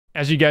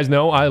As you guys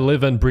know, I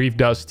live and breathe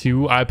Dust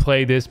 2. I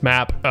play this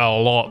map a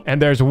lot.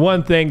 And there's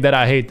one thing that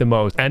I hate the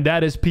most, and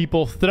that is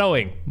people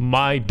throwing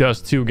my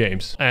Dust 2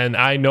 games. And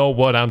I know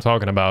what I'm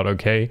talking about,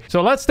 okay?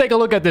 So let's take a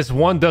look at this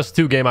one Dust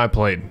 2 game I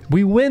played.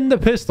 We win the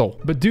pistol,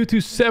 but due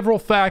to several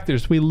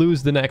factors, we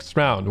lose the next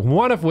round.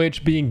 One of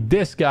which being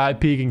this guy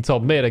peeking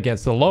top mid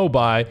against the low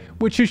buy,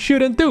 which you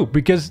shouldn't do,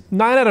 because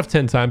 9 out of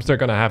 10 times they're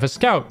gonna have a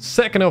scout.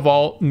 Second of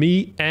all,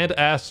 me and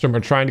Astrom are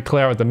trying to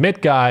clear out the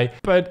mid guy,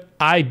 but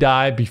I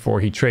die before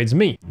he trades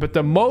me. But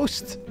the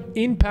most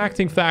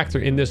impacting factor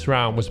in this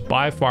round was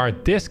by far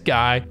this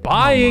guy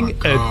buying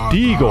a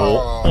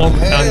deagle on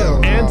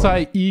an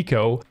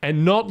anti-eco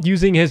and not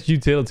using his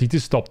utility to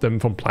stop them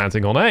from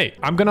planting on A.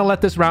 I'm gonna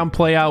let this round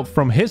play out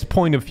from his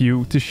point of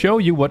view to show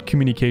you what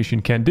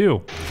communication can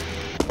do.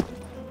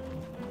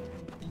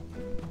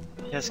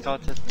 Yes,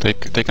 got it.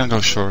 They can go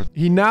short.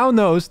 He now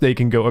knows they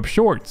can go up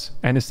shorts.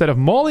 And instead of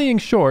mollying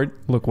short,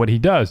 look what he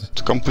does.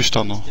 Come push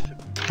tunnel.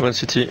 One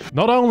city.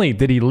 Not only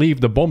did he leave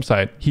the bomb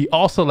site, he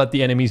also let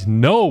the enemies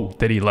know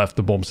that he left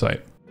the bomb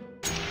site.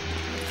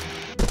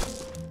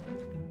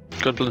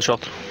 Good blue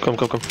shot. Come.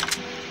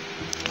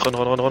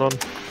 Run.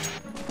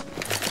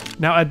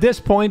 Now at this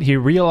point, he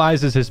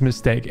realizes his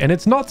mistake, and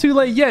it's not too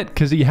late yet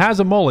because he has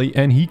a molly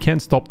and he can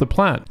stop the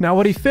plant. Now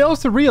what he fails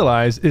to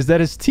realize is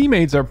that his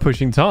teammates are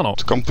pushing tunnel.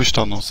 Come push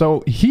tunnel.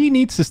 So he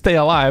needs to stay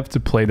alive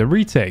to play the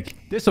retake.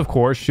 This of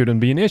course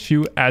shouldn't be an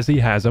issue as he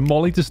has a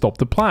molly to stop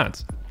the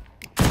plant.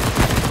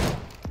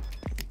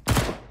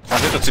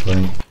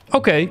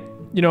 Okay,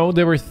 you know,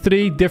 there were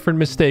 3 different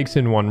mistakes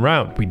in one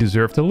round. We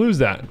deserve to lose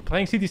that.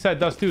 Playing CT side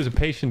Dust 2 is a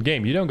patient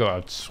game. You don't go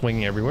out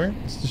swinging everywhere.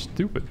 It's just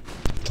stupid.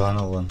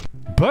 Tunnel one.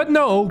 But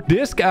no,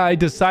 this guy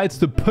decides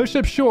to push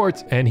up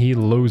short and he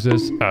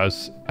loses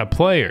us a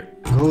player.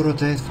 Go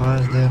rotate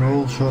fast, they're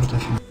all short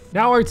of you.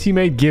 Now our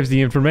teammate gives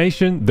the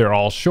information, they're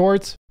all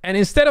short. And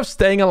instead of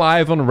staying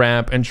alive on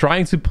ramp and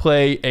trying to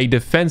play a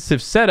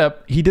defensive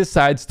setup, he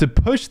decides to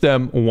push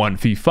them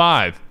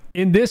 1v5.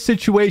 In this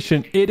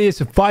situation, it is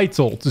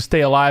vital to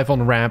stay alive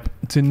on ramp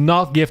to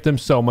not give them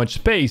so much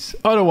space.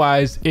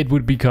 Otherwise, it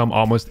would become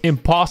almost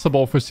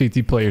impossible for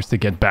CT players to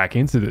get back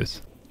into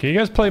this. Can you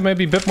guys play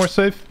maybe a bit more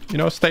safe? You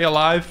know, stay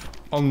alive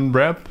on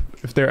ramp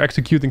if they're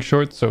executing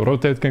short so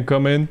rotate can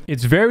come in.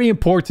 It's very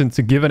important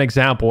to give an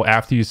example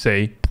after you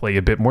say play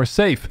a bit more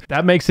safe.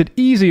 That makes it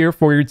easier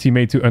for your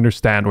teammate to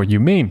understand what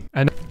you mean.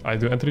 And I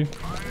do entry.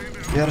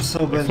 You're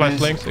so bad. Flash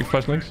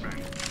links.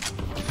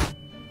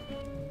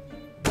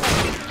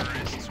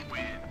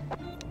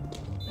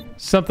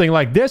 Something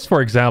like this,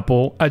 for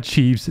example,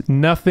 achieves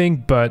nothing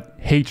but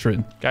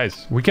hatred.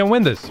 Guys, we can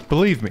win this.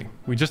 Believe me.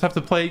 We just have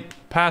to play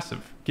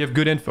passive. Give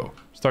good info.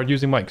 Start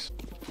using mics.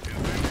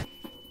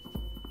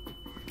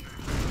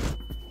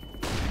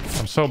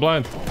 I'm so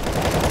blind.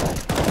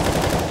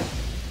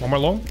 One more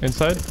long,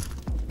 inside.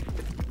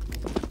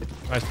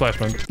 Nice flash,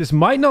 man. This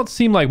might not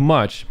seem like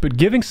much, but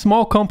giving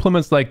small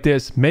compliments like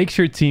this makes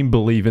your team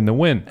believe in the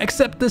win.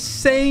 Except the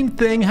same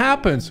thing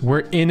happens.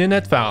 We're in an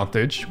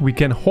advantage. We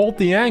can hold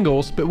the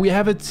angles, but we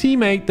have a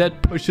teammate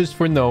that pushes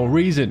for no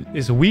reason.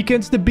 This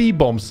weakens the B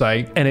bomb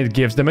site, and it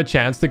gives them a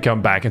chance to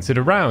come back into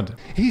the round.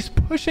 He's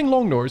pushing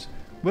long doors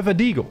with a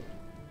deagle.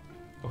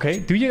 Okay,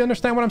 do you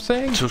understand what I'm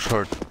saying? Too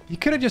short. He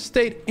could have just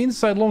stayed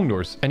inside long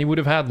doors, and he would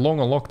have had long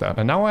on lockdown.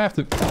 And now I have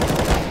to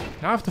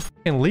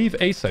fucking leave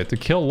A side to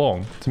kill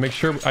long to make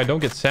sure I don't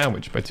get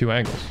sandwiched by 2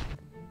 angles.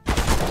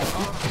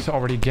 He's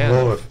already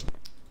again.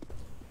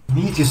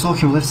 Meet, you saw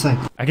him left side.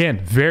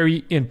 Again,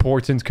 very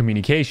important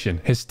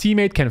communication. His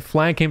teammate can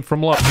flank him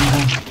from left.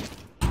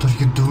 What are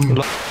you doing?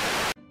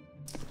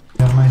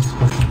 Never mind,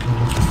 what the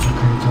fuck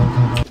are you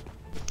talking about?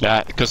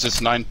 Yeah, because it's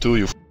 9-2,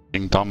 you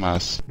f***ing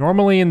dumbass.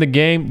 Normally in the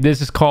game,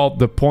 this is called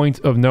the point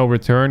of no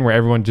return, where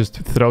everyone just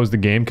throws the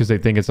game because they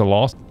think it's a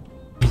loss.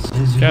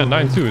 Yeah,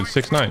 9-2, it's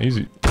 6-9,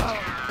 easy.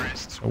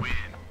 Oh.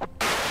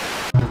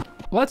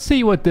 Let's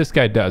see what this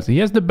guy does. He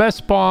has the best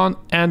spawn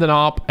and an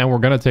op, and we're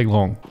gonna take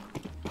long.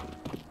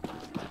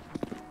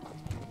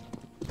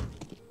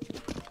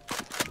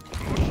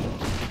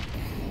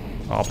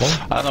 Op long.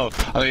 I know.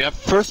 You have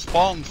first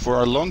spawn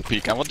for a long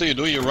peek, and what do?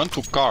 You run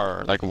to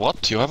car. Like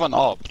what? You have an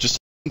op. Just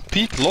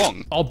peek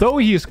long. Although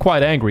he is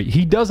quite angry,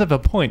 he does have a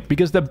point,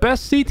 because the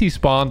best CT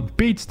spawn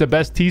beats the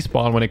best T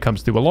spawn when it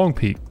comes to a long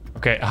peek.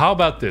 Okay, how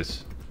about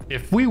this?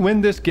 If we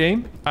win this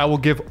game, I will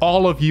give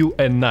all of you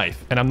a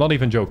knife. And I'm not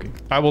even joking.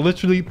 I will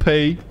literally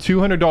pay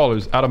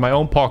 $200 out of my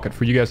own pocket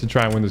for you guys to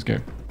try and win this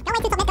game.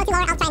 Don't wait till go too low,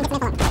 I'll try and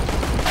get some info.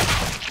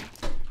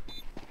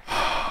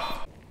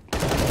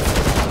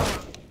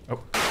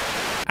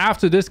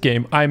 After this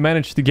game, I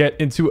managed to get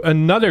into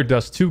another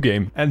Dust 2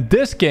 game. And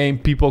this game,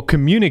 people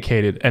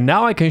communicated. And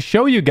now I can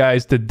show you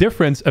guys the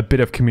difference a bit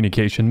of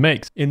communication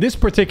makes. In this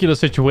particular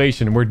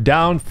situation, we're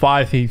down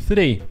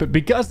 5v3. But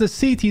because the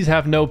CTs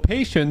have no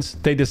patience,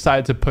 they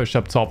decide to push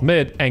up top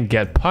mid and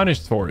get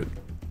punished for it.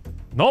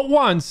 Not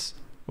once,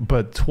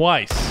 but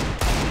twice.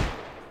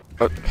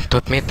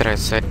 Top mid, right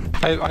side.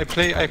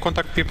 I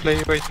contact B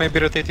play, wait,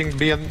 maybe rotating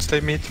B and stay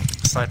mid.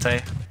 Side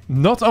A.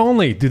 Not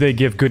only do they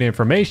give good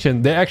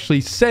information, they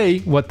actually say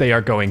what they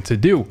are going to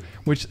do,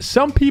 which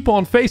some people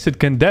on Faceit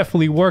can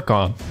definitely work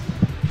on.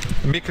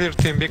 Be clear,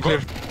 team, be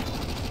clear. 1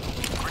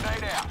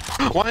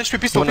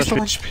 HP pistol, pistol,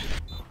 1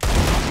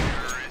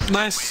 HP.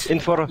 Nice. In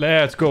for.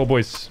 Let's go,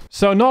 boys.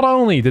 So not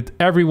only did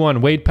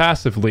everyone wait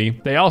passively,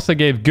 they also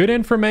gave good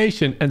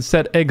information and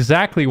said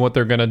exactly what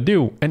they're gonna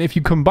do. And if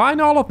you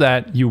combine all of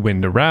that, you win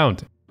the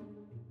round.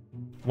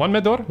 One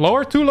mid door.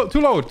 Lower. Too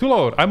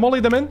low. I molly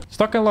them in.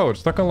 Stuck and lower.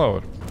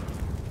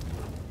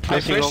 I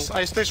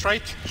flash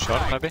right.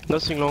 Short maybe.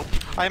 Nothing long.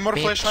 I'm more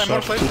flash.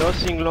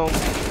 Nothing long.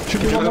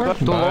 Should be one more.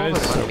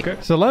 Nice. Okay.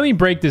 So let me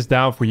break this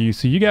down for you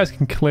so you guys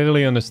can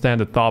clearly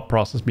understand the thought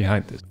process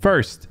behind this.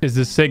 First is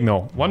the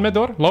signal. One mid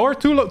door. Lower.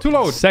 Too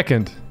low.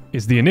 Second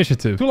is the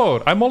initiative. Too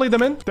low. I molly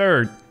them in.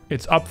 Third,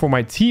 it's up for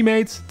my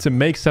teammates to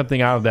make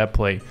something out of that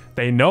play.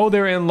 They know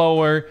they're in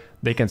lower.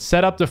 They can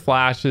set up the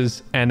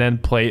flashes and then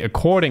play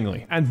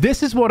accordingly. And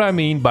this is what I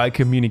mean by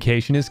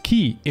communication is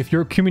key. If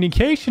your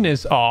communication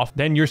is off,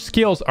 then your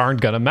skills aren't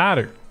gonna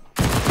matter.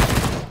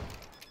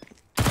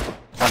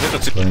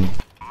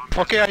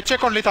 Okay, I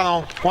check on Lita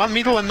now. 1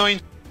 middle and 9.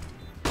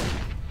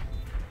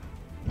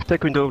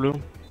 Take window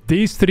blue.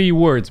 These 3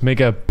 words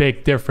make a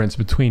big difference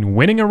between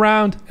winning a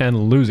round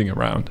and losing a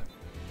round.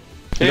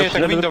 Yeah,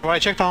 take window, I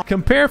checked now.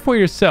 Compare for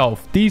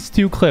yourself these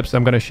 2 clips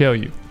I'm gonna show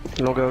you.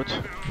 Long out.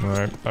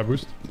 Alright, I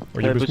boost.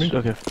 Or you boost me?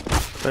 Okay.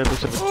 I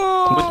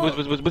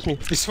boost. Boost me.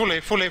 It's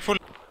fully.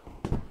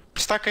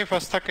 Stack A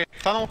fast, stack A.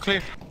 Tunnel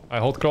clear. I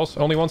hold cross,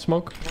 only 1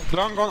 smoke.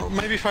 Long,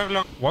 maybe 5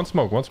 long. One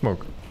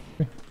smoke.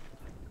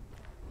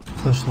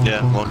 Flash long.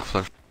 Yeah, long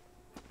flash.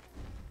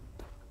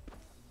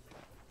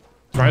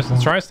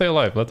 Try and stay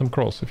alive. Let them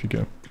cross if you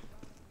can.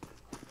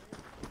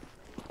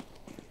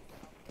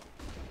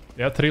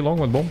 Yeah, 3 long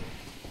with bomb.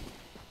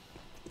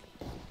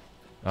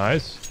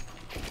 Nice.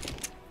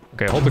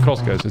 Okay, hold the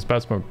cross, guys. It's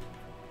bad smoke.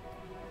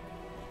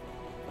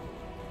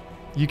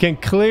 You can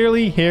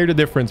clearly hear the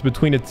difference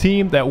between a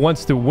team that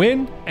wants to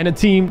win and a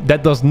team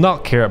that does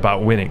not care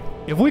about winning.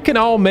 If we can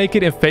all make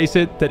it and face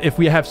it, that if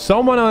we have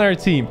someone on our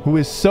team who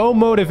is so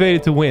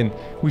motivated to win,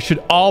 we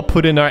should all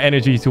put in our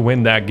energy to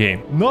win that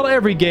game. Not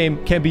every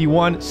game can be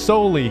won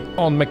solely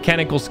on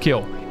mechanical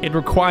skill. It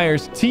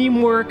requires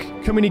teamwork,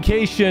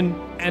 communication,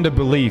 and a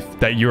belief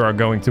that you are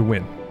going to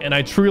win. And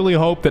I truly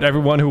hope that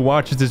everyone who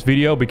watches this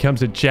video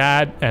becomes a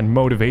Chad and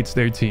motivates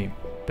their team.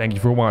 Thank you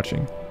for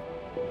watching.